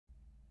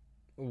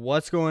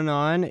What's going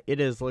on? It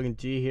is Logan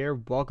D here.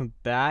 Welcome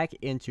back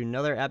into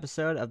another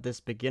episode of this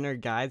beginner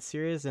guide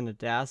series in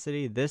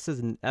Audacity. This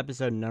is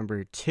episode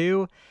number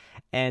 2,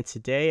 and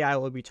today I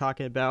will be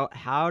talking about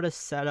how to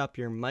set up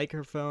your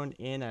microphone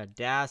in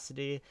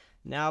Audacity.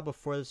 Now,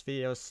 before this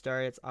video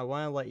starts, I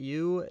want to let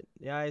you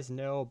guys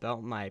know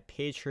about my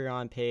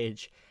Patreon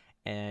page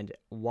and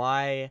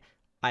why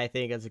I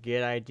think it's a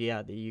good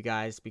idea that you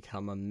guys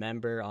become a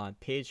member on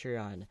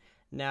Patreon.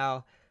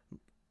 Now,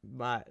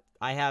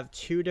 I have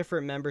 2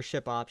 different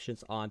membership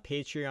options on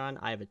Patreon.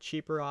 I have a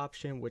cheaper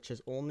option, which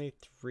is only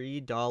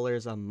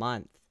 $3 a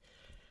month.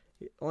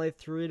 Only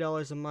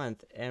 $3 a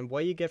month. And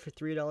what you get for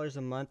 $3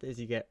 a month is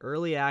you get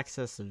early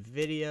access to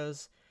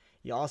videos.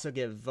 You also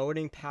get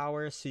voting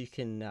power, so you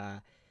can,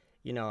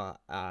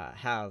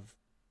 have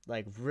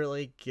like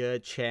really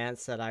good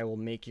chance that I will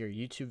make your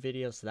YouTube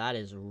videos. So that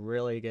is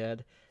really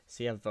good.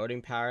 So you have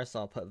voting power, so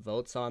I'll put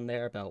votes on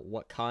there about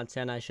what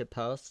content I should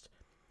post.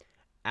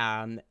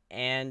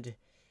 And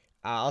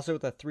also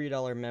with a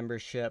 $3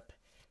 membership,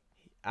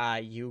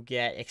 you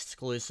get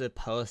exclusive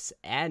posts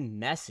and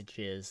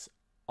messages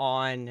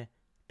on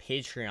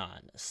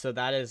Patreon. So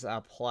that is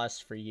a plus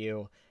for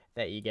you,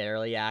 that you get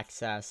early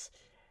access.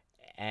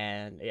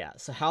 And yeah,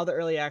 so how the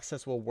early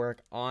access will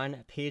work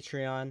on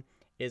Patreon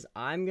is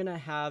I'm going to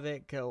have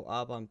it go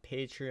up on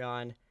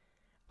Patreon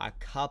a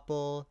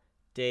couple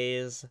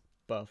days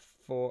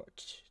before,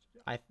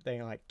 I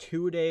think like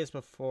 2 days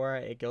before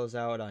it goes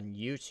out on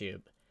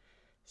YouTube.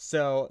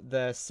 So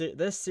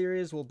this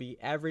series will be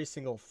every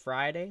single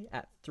Friday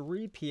at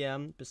 3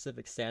 p.m.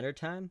 Pacific Standard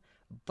Time.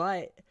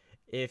 But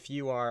if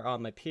you are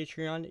on my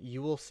Patreon,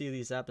 you will see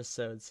these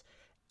episodes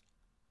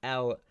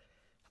out,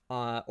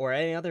 or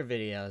any other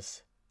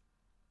videos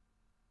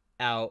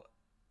out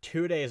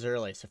 2 days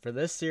early. So for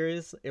this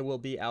series, it will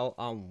be out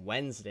on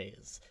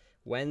Wednesdays.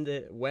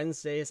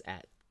 Wednesdays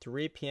at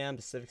 3 p.m.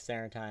 Pacific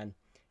Standard Time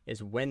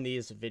is when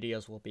these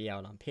videos will be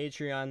out on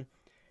Patreon.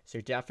 So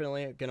you're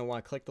definitely going to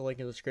want to click the link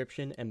in the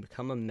description and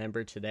become a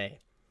member today.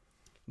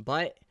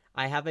 But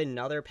I have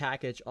another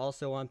package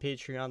also on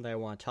Patreon that I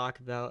want to talk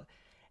about,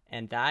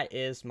 and that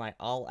is my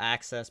all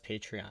access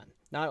Patreon.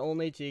 Not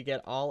only do you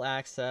get all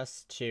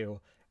access to,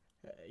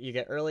 you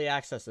get early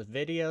access to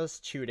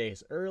videos 2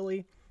 days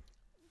early,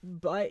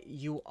 but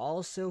you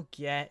also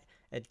get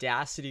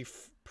Audacity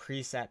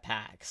preset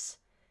packs.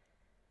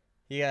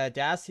 You get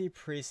Audacity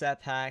preset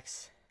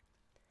packs.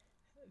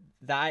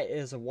 That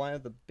is one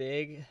of the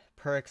big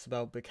perks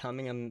about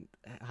becoming an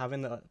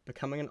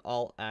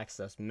all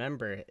access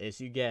member, is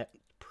you get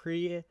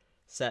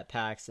preset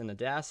packs in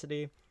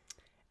Audacity,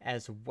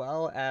 as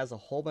well as a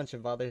whole bunch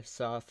of other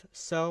stuff.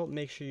 So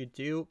make sure you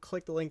do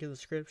click the link in the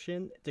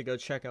description to go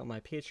check out my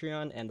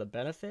Patreon and the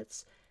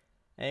benefits.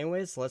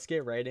 Anyways, let's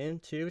get right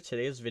into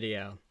today's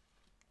video.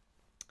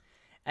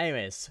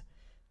 Anyways,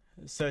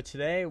 so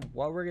today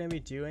what we're going to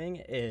be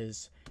doing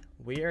is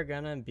we are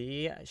going to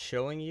be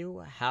showing you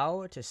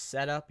how to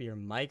set up your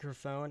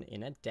microphone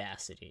in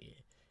Audacity.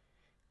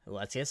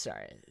 Let's get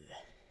started.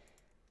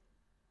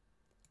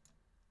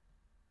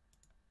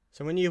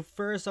 So when you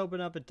first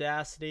open up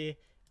Audacity,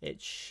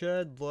 it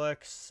should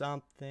look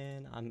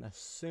something, I'm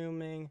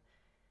assuming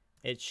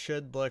it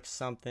should look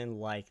something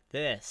like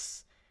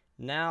this.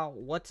 Now,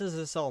 what does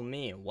this all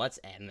mean? What's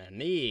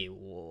MME?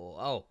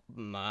 Oh,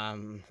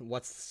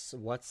 what's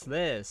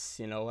this?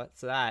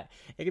 What's that?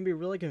 It can be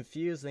really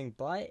confusing,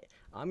 but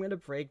I'm going to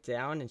break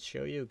down and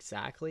show you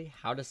exactly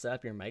how to set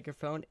up your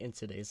microphone in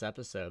today's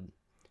episode.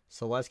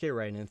 So let's get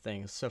right into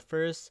things. So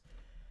first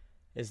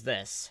is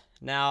this.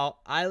 Now,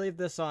 I leave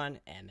this on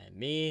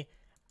MME.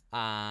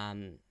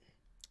 I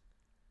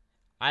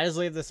just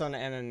leave this on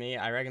MME.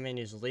 I recommend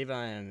you just leave it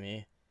on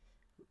MME.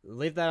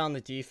 Leave that on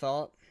the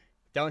default.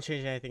 Don't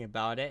change anything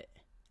about it,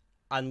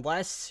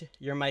 unless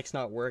your mic's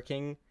not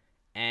working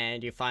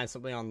and you find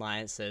something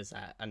online that says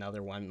that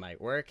another one might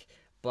work.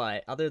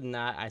 But other than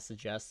that, I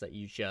suggest that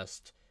you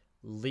just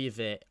leave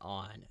it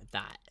on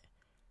that.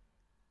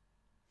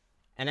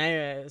 And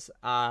anyways,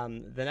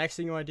 the next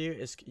thing you want to do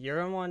is you're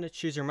going to want to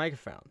choose your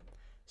microphone.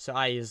 So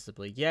I use the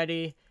Blue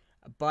Yeti,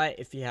 but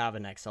if you have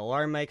an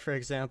XLR mic, for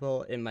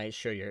example, it might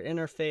show your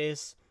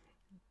interface.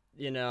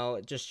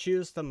 Just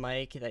choose the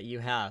mic that you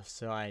have.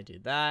 So I do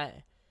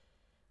that.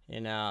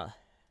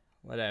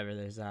 Whatever,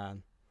 there's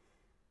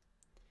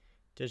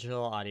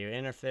digital audio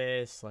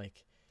interface,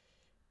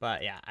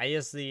 but yeah, I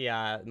use the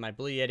my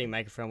Blue Yeti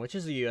microphone, which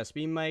is a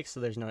USB mic, so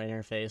there's no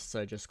interface,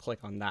 so just click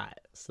on that.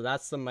 So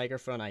that's the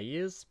microphone I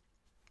use.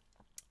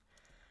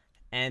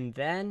 And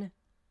then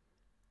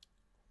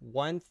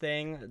one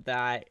thing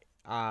that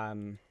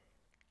and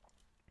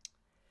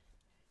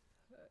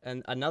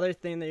another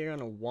thing that you're going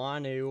to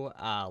want to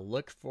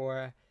look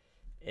for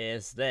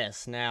is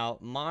this. Now,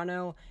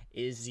 mono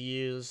and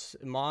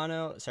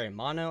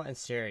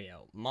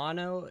stereo.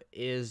 Mono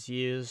is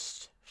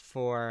used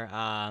for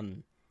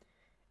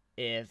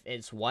if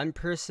it's one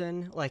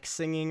person like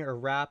singing or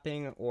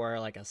rapping, or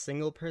like a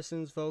single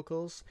person's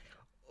vocals.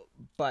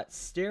 But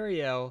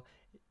stereo,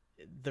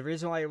 the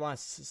reason why you want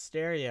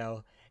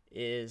stereo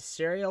is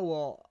stereo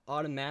will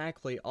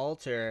automatically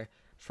alter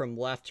from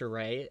left to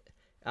right,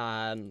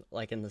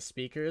 like in the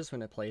speakers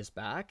when it plays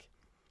back.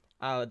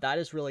 That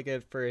is really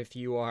good for if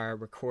you are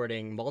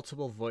recording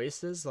multiple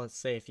voices. Let's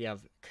say if you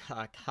have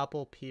a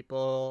couple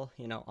people,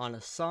 on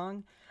a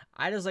song.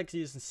 I just like to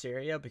use in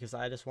stereo because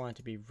I just want it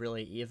to be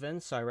really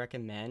even. So I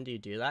recommend you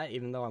do that.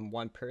 Even though I'm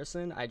one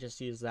person, I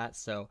just use that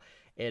so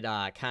it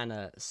kind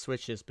of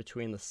switches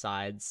between the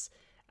sides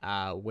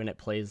when it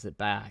plays it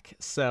back.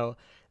 So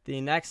the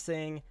next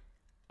thing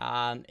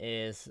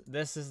is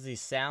this is the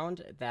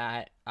sound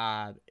that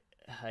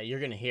you're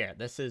going to hear.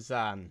 This is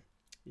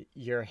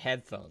your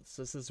headphones.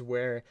 This is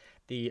where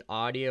the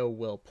audio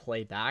will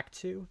play back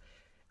to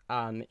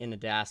in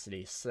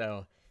Audacity.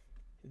 So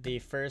the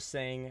first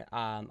thing,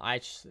 my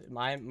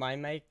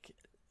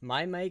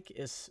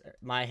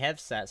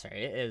headset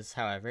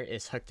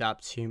is hooked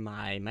up to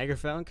my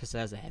microphone because it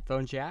has a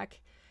headphone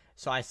jack.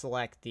 So I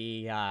select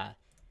the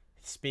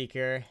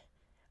speaker.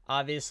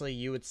 Obviously,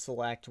 you would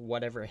select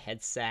whatever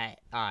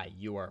headset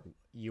you're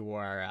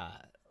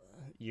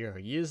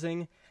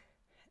using.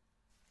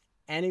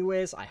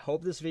 Anyways, I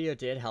hope this video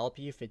did help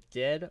you. If it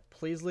did,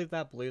 please leave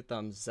that blue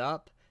thumbs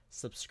up,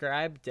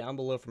 subscribe down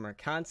below for more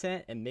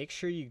content, and make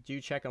sure you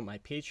do check out my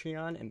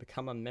Patreon and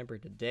become a member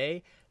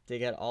today to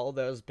get all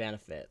those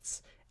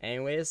benefits.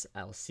 Anyways,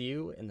 I'll see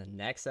you in the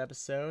next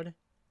episode.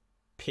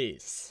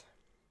 Peace.